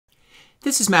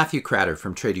This is Matthew Cratter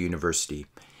from Trader University,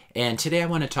 and today I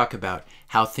want to talk about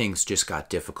how things just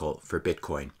got difficult for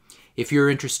Bitcoin. If you're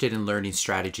interested in learning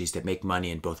strategies that make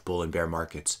money in both bull and bear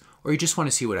markets, or you just want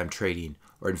to see what I'm trading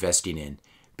or investing in,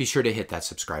 be sure to hit that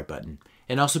subscribe button.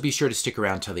 And also be sure to stick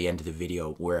around till the end of the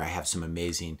video where I have some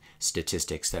amazing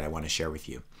statistics that I want to share with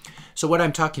you. So what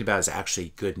I'm talking about is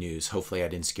actually good news. Hopefully I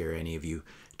didn't scare any of you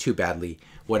too badly.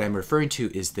 What I'm referring to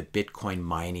is the Bitcoin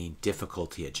mining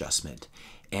difficulty adjustment.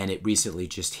 And it recently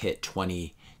just hit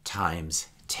 20 times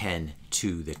 10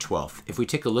 to the 12th. If we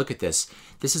take a look at this,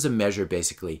 this is a measure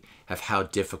basically of how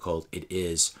difficult it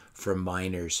is for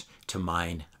miners to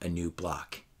mine a new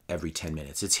block every 10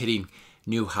 minutes. It's hitting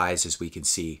new highs, as we can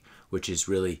see, which is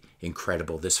really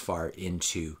incredible this far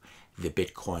into the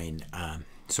Bitcoin,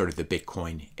 sort of the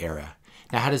Bitcoin era.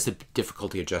 Now, how does the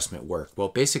difficulty adjustment work? Well,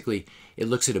 basically, it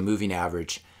looks at a moving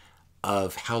average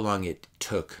of how long it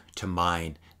took to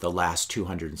mine the last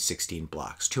 216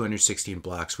 blocks. 216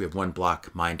 blocks, we have one block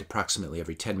mined approximately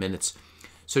every 10 minutes.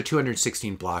 So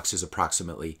 216 blocks is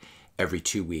approximately every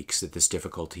 2 weeks that this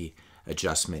difficulty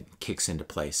adjustment kicks into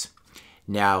place.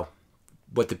 Now,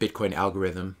 what the Bitcoin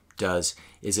algorithm does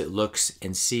is it looks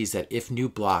and sees that if new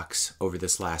blocks over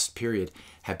this last period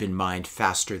have been mined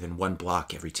faster than one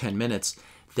block every 10 minutes,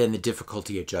 then the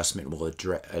difficulty adjustment will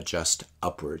adjust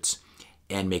upwards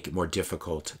and make it more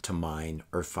difficult to mine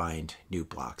or find new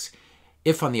blocks.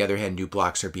 If, on the other hand, new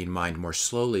blocks are being mined more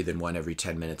slowly than one every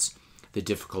 10 minutes, the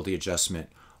difficulty adjustment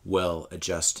will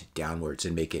adjust downwards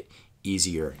and make it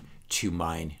easier to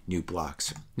mine new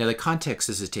blocks. Now, the context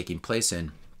this is taking place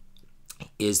in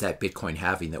is that Bitcoin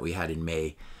halving that we had in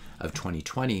May of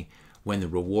 2020, when the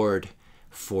reward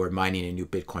for mining a new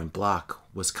Bitcoin block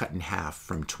was cut in half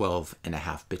from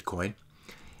 12.5 Bitcoin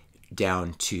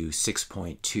down to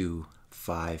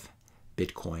 6.25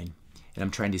 Bitcoin. And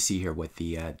I'm trying to see here what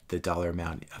the dollar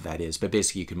amount of that is, but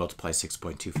basically you can multiply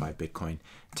 6.25 Bitcoin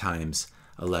times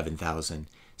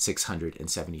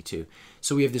 11,672.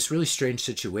 So we have this really strange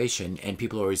situation, and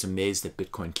people are always amazed that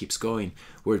Bitcoin keeps going,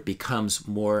 where it becomes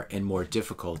more and more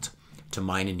difficult to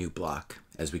mine a new block,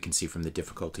 as we can see from the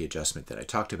difficulty adjustment that I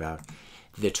talked about.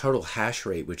 The total hash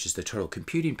rate, which is the total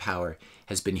computing power,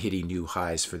 has been hitting new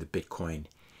highs for the Bitcoin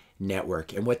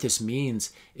network. And what this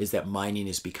means is that mining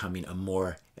is becoming a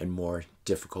more and more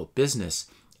difficult business.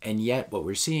 And yet what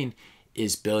we're seeing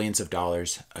is billions of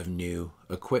dollars of new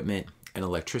equipment and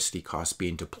electricity costs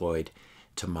being deployed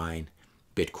to mine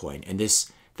Bitcoin. And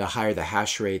this, the higher the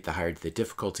hash rate, the higher the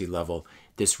difficulty level,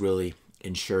 this really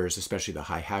ensures, especially the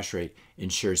high hash rate,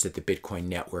 ensures that the Bitcoin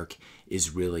network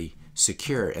is really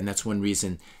secure. And that's one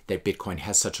reason that Bitcoin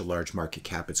has such a large market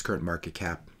cap. Its current market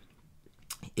cap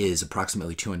is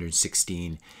approximately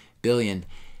 216 billion.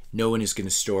 No one is going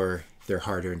to store their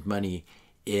hard-earned money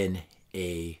in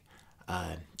a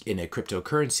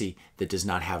cryptocurrency that does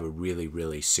not have a really,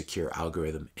 really secure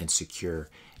algorithm and secure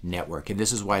network. And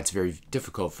this is why it's very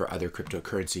difficult for other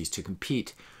cryptocurrencies to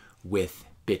compete with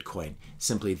Bitcoin.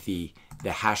 Simply the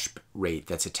hash rate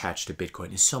that's attached to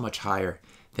Bitcoin is so much higher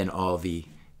than all the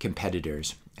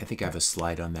competitors. I think I have a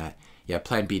slide on that. Yeah,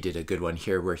 Plan B did a good one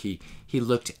here where he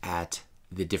looked at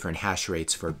the different hash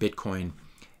rates for Bitcoin,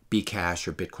 Bcash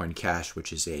or Bitcoin Cash,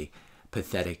 which is a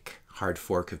pathetic hard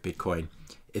fork of Bitcoin,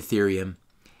 Ethereum.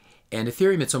 And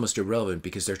Ethereum, it's almost irrelevant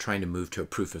because they're trying to move to a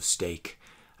proof of stake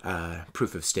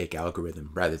algorithm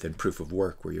rather than proof of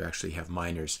work, where you actually have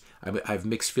miners. I have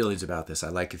mixed feelings about this. I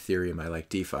like Ethereum, I like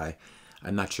DeFi.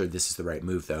 I'm not sure this is the right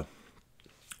move though,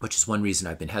 which is one reason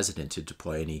I've been hesitant to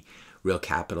deploy any real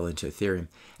capital into Ethereum.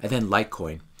 And then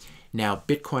Litecoin. Now,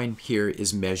 Bitcoin here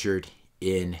is measured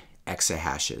in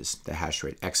exahashes, the hash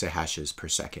rate, exahashes per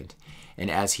second. And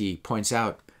as he points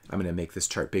out, I'm going to make this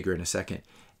chart bigger in a second,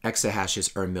 exahashes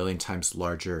are 1,000,000 times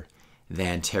larger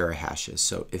than terahashes.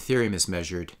 So Ethereum is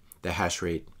measured, the hash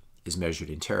rate is measured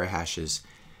in terahashes,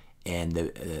 and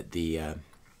the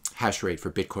hash rate for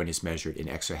Bitcoin is measured in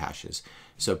exahashes.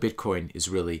 So Bitcoin is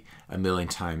really 1,000,000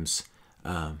 times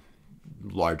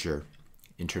larger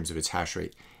in terms of its hash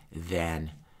rate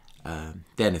than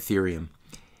Ethereum.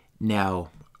 Now,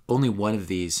 only one of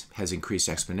these has increased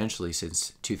exponentially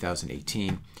since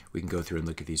 2018. We can go through and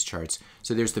look at these charts.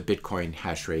 So there's the Bitcoin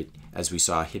hash rate, as we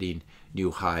saw, hitting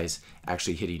new highs,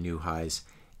 actually hitting new highs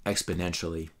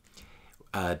exponentially.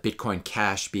 Bitcoin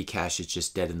Cash, Bcash, is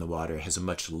just dead in the water. It has a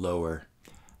much lower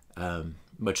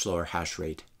hash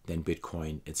rate than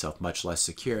Bitcoin itself, much less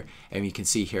secure. And you can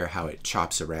see here how it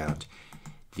chops around.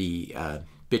 The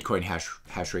Bitcoin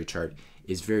hash rate chart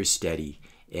is very steady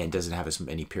and doesn't have as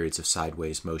many periods of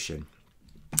sideways motion,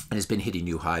 and has been hitting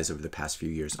new highs over the past few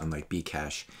years, unlike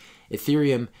Bcash.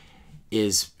 Ethereum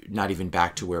is not even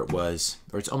back to where it was,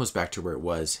 or it's almost back to where it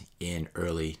was in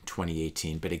early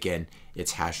 2018. But again,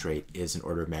 its hash rate is an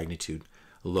order of magnitude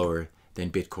lower than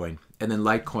Bitcoin. And then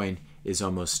Litecoin is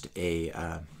almost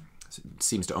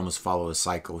seems to almost follow a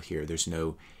cycle here. There's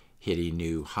no hitting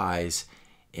new highs,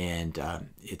 and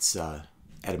it's at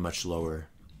a much lower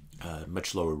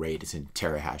rate. It's in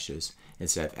terahashes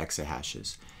instead of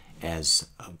exahashes as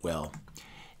well.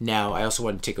 Now, I also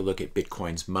want to take a look at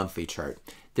Bitcoin's monthly chart.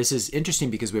 This is interesting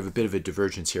because we have a bit of a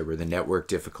divergence here where the network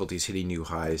difficulty is hitting new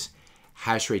highs,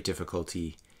 hash rate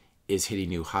difficulty is hitting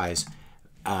new highs,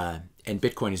 and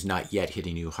Bitcoin is not yet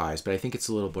hitting new highs, but I think it's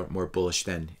a little bit more bullish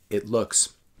than it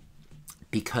looks,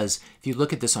 because if you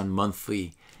look at this on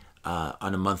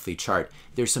a monthly chart,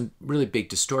 there's some really big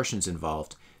distortions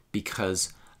involved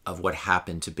because of what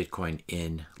happened to Bitcoin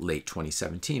in late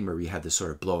 2017, where we had this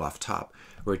sort of blow off top,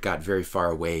 where it got very far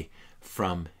away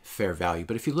from fair value.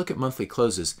 But if you look at monthly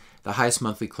closes, the highest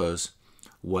monthly close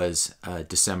was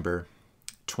December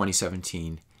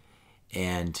 2017,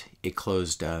 and it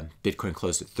closed, Bitcoin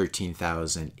closed at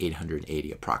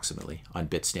 13,880 approximately on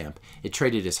Bitstamp. It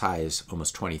traded as high as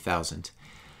almost 20,000.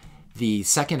 The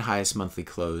second highest monthly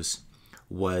close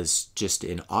was just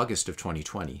in August of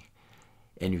 2020.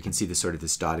 And you can see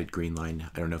this dotted green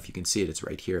line. I don't know if you can see it, it's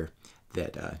right here,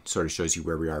 that sort of shows you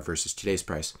where we are versus today's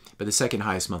price. But the second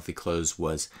highest monthly close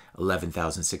was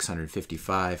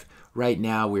 11,655. Right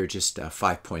now, we're just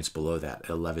 5 points below that,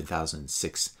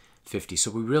 11,650. So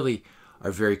we really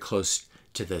are very close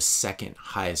to the second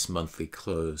highest monthly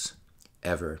close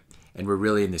ever. And we're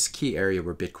really in this key area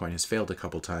where Bitcoin has failed a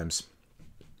couple times.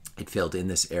 It failed in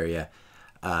this area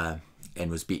and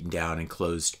was beaten down and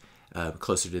closed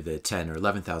closer to the 10 or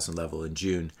 11,000 level in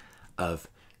June of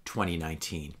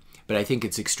 2019. But I think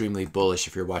it's extremely bullish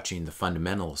if you're watching the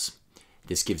fundamentals.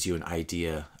 This gives you an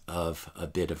idea of a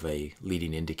bit of a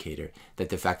leading indicator that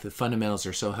the fact that the fundamentals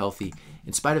are so healthy,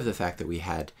 in spite of the fact that we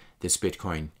had this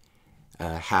Bitcoin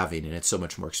halving and it's so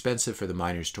much more expensive for the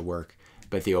miners to work,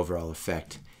 but the overall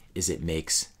effect is it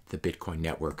makes the Bitcoin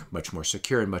network much more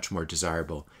secure and much more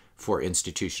desirable for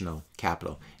institutional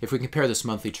capital. If we compare this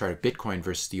monthly chart of Bitcoin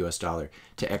versus the US dollar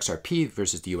to XRP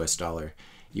versus the US dollar,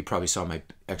 you probably saw my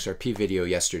XRP video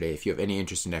yesterday. If you have any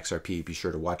interest in XRP, be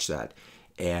sure to watch that,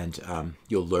 and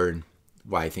you'll learn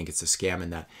why I think it's a scam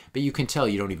in that. But you can tell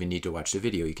you don't even need to watch the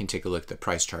video. You can take a look at the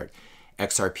price chart.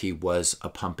 XRP was a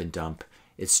pump and dump.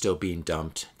 It's still being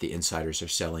dumped. The insiders are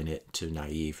selling it to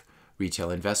naive retail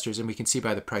investors, and we can see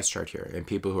by the price chart here. And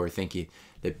people who are thinking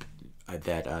that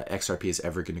XRP is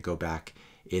ever going to go back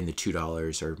in the $2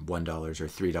 or $1 or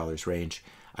 $3 range,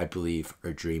 I believe,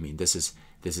 are dreaming. This is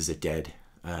a dead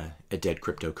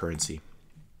cryptocurrency.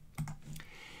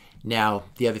 Now,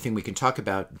 the other thing we can talk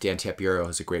about, Dan Tapiero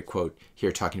has a great quote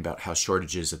here talking about how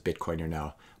shortages of Bitcoin are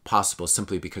now possible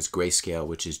simply because Grayscale,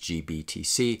 which is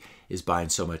GBTC, is buying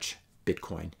so much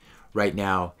Bitcoin. Right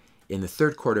now, in the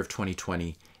third quarter of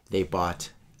 2020, they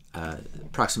bought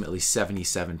approximately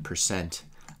 77%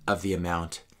 of the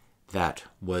amount that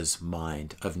was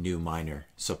mined of new miner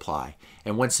supply.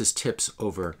 And once this tips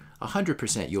over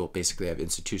 100%, you'll basically have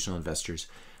institutional investors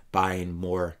buying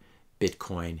more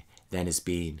Bitcoin than is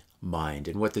being mined.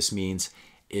 And what this means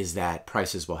is that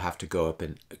prices will have to go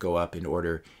up in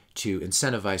order to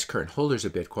incentivize current holders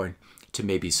of Bitcoin to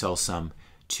maybe sell some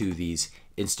to these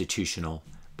institutional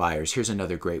buyers. Here's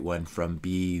another great one from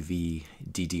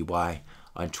BVDDY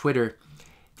on Twitter.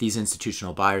 These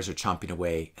institutional buyers are chomping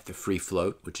away at the free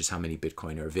float, which is how many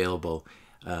Bitcoin are available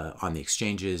on the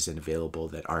exchanges and available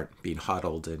that aren't being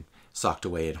hodled and socked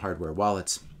away in hardware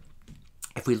wallets.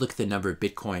 If we look at the number of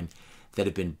Bitcoin that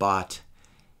have been bought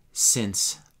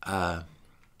since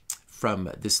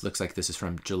this looks like this is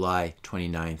from July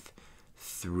 29th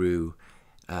through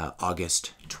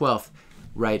August 12th.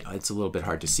 Right, it's a little bit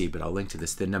hard to see, but I'll link to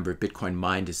this. The number of Bitcoin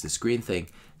mined is this green thing.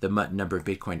 The number of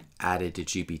Bitcoin added to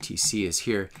GBTC is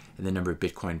here, and the number of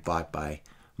Bitcoin bought by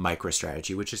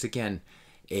MicroStrategy, which is again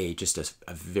just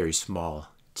a very small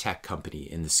tech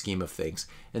company in the scheme of things.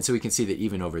 And so we can see that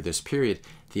even over this period,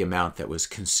 the amount that was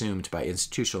consumed by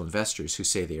institutional investors who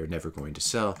say they are never going to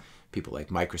sell, people like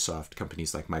Microsoft,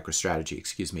 companies like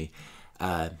MicroStrategy,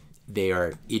 they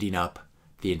are eating up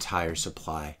the entire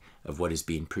supply of what is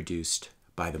being produced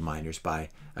by the miners by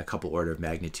a couple order of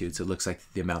magnitudes. It looks like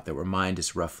the amount that were mined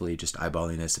is roughly, just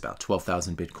eyeballing this, about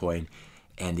 12,000 Bitcoin,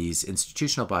 and these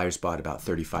institutional buyers bought about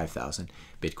 35,000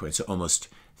 Bitcoin, so almost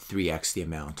 3x the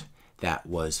amount that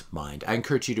was mined. I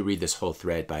encourage you to read this whole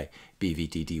thread by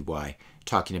BVDDY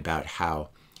talking about how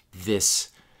this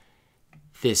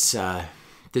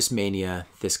mania,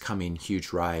 this coming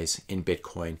huge rise in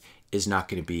Bitcoin is not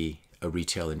going to be a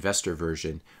retail investor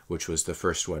version, which was the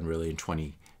first one really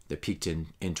that peaked in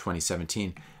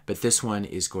 2017. But this one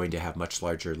is going to have much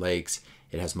larger legs.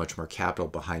 It has much more capital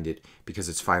behind it because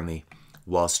it's finally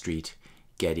Wall Street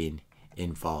getting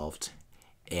involved.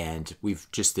 And we've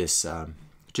just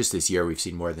this year, we've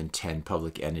seen more than 10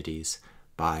 public entities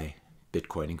buy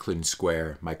Bitcoin, including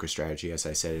Square, MicroStrategy, as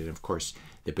I said, and of course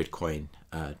the Bitcoin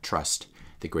Trust,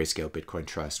 the Grayscale Bitcoin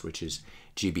Trust, which is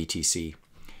GBTC.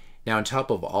 Now, on top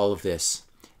of all of this,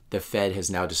 the Fed has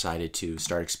now decided to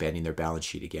start expanding their balance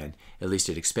sheet again. At least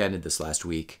it expanded this last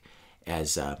week,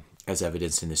 as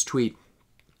evidenced in this tweet,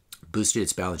 boosted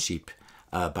its balance sheet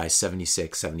by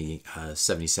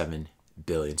 77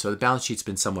 billion. So the balance sheet's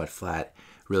been somewhat flat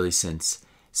really since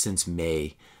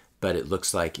May, but it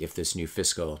looks like if this new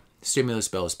fiscal stimulus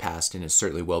bill is passed, and it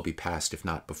certainly will be passed if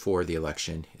not before the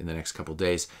election in the next couple of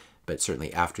days, but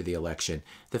certainly after the election,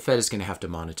 the Fed is going to have to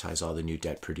monetize all the new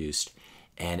debt produced.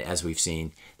 And as we've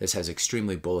seen, this has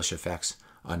extremely bullish effects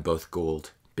on both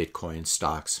gold, Bitcoin,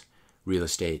 stocks, real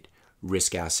estate,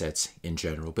 risk assets in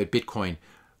general. But Bitcoin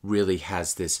really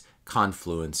has this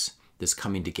confluence, this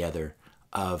coming together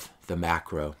of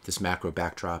this macro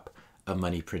backdrop of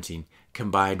money printing,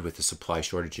 combined with the supply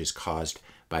shortages caused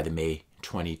by the May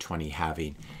 2020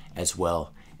 halving, as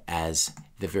well as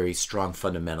the very strong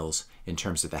fundamentals in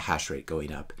terms of the hash rate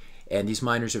going up. And these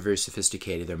miners are very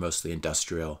sophisticated. They're mostly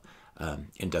industrial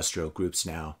groups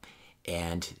now,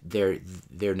 and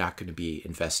they're not going to be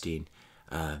investing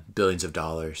billions of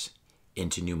dollars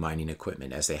into new mining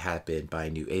equipment as they have been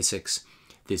buying new ASICs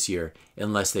this year,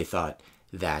 unless they thought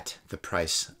that the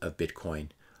price of Bitcoin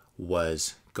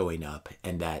was going up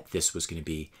and that this was going to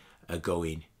be a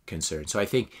going concern. So I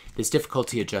think this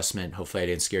difficulty adjustment, hopefully I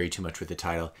didn't scare you too much with the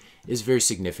title, is very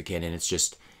significant, and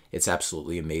it's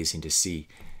absolutely amazing to see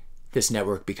this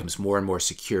network becomes more and more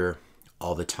secure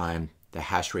all the time. The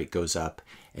hash rate goes up,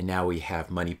 and now we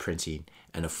have money printing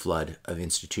and a flood of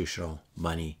institutional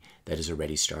money that has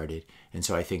already started. And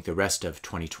so I think the rest of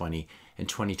 2020 and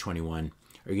 2021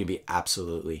 are going to be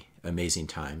absolutely amazing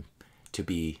time to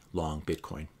be long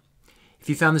Bitcoin. If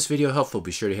you found this video helpful,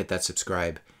 be sure to hit that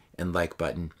subscribe and like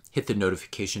button. Hit the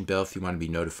notification bell if you want to be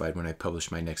notified when I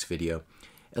publish my next video.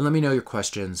 And let me know your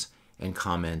questions and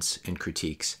comments and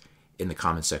critiques in the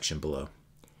comment section below.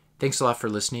 Thanks a lot for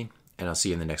listening, and I'll see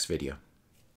you in the next video.